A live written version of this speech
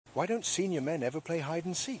Why don't senior men ever play hide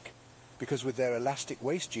and seek? Because with their elastic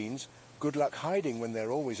waist jeans, good luck hiding when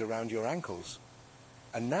they're always around your ankles.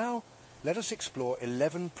 And now, let us explore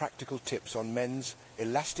 11 practical tips on men's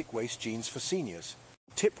elastic waist jeans for seniors.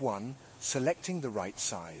 Tip 1. Selecting the right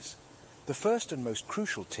size. The first and most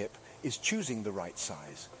crucial tip is choosing the right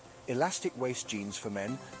size. Elastic waist jeans for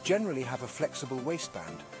men generally have a flexible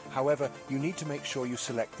waistband. However, you need to make sure you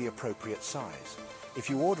select the appropriate size. If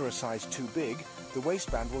you order a size too big, the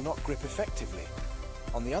waistband will not grip effectively.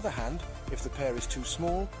 On the other hand, if the pair is too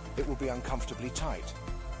small, it will be uncomfortably tight.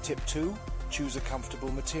 Tip 2. Choose a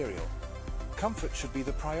comfortable material. Comfort should be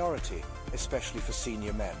the priority, especially for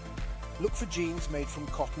senior men. Look for jeans made from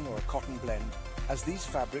cotton or a cotton blend, as these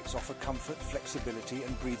fabrics offer comfort, flexibility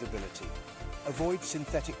and breathability. Avoid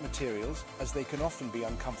synthetic materials, as they can often be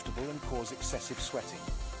uncomfortable and cause excessive sweating.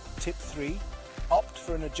 Tip 3. Opt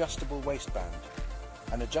for an adjustable waistband.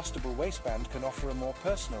 An adjustable waistband can offer a more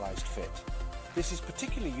personalized fit. This is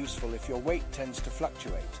particularly useful if your weight tends to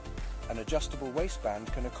fluctuate. An adjustable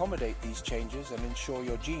waistband can accommodate these changes and ensure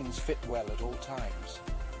your jeans fit well at all times.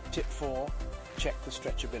 Tip 4. Check the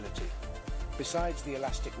stretchability. Besides the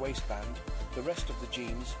elastic waistband, the rest of the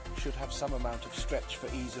jeans should have some amount of stretch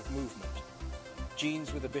for ease of movement.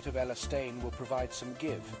 Jeans with a bit of elastane will provide some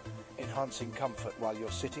give, enhancing comfort while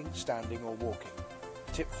you're sitting, standing or walking.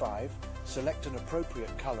 Tip 5. Select an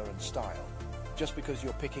appropriate color and style. Just because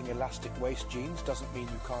you're picking elastic waist jeans doesn't mean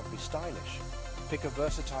you can't be stylish. Pick a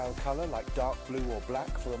versatile color like dark blue or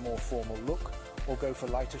black for a more formal look, or go for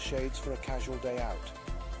lighter shades for a casual day out.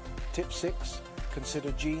 Tip 6.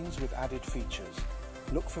 Consider jeans with added features.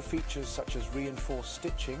 Look for features such as reinforced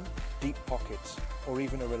stitching, deep pockets, or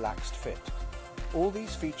even a relaxed fit. All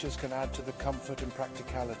these features can add to the comfort and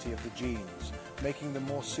practicality of the jeans, making them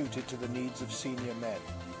more suited to the needs of senior men.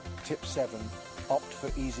 Tip 7. Opt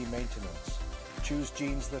for easy maintenance. Choose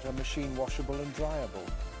jeans that are machine washable and dryable.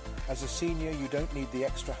 As a senior, you don't need the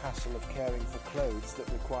extra hassle of caring for clothes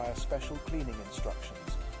that require special cleaning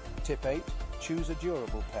instructions. Tip 8. Choose a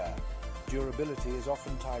durable pair. Durability is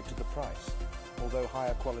often tied to the price. Although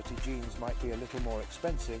higher quality jeans might be a little more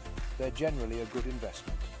expensive, they're generally a good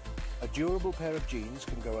investment. A durable pair of jeans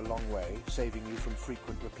can go a long way, saving you from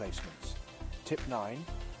frequent replacements. Tip 9.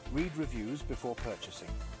 Read reviews before purchasing.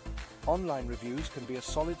 Online reviews can be a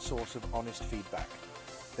solid source of honest feedback.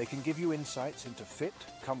 They can give you insights into fit,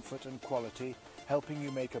 comfort and quality, helping you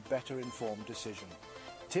make a better informed decision.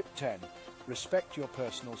 Tip 10. Respect your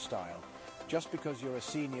personal style. Just because you're a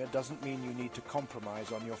senior doesn't mean you need to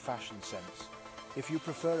compromise on your fashion sense. If you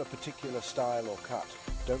prefer a particular style or cut,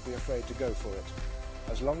 don't be afraid to go for it.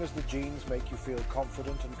 As long as the jeans make you feel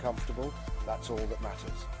confident and comfortable, that's all that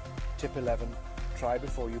matters. Tip 11. Try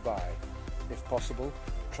before you buy. If possible,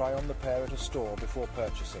 try on the pair at a store before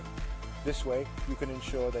purchasing. This way, you can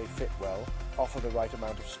ensure they fit well, offer the right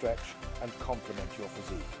amount of stretch, and complement your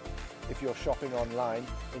physique. If you're shopping online,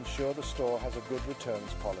 ensure the store has a good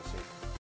returns policy.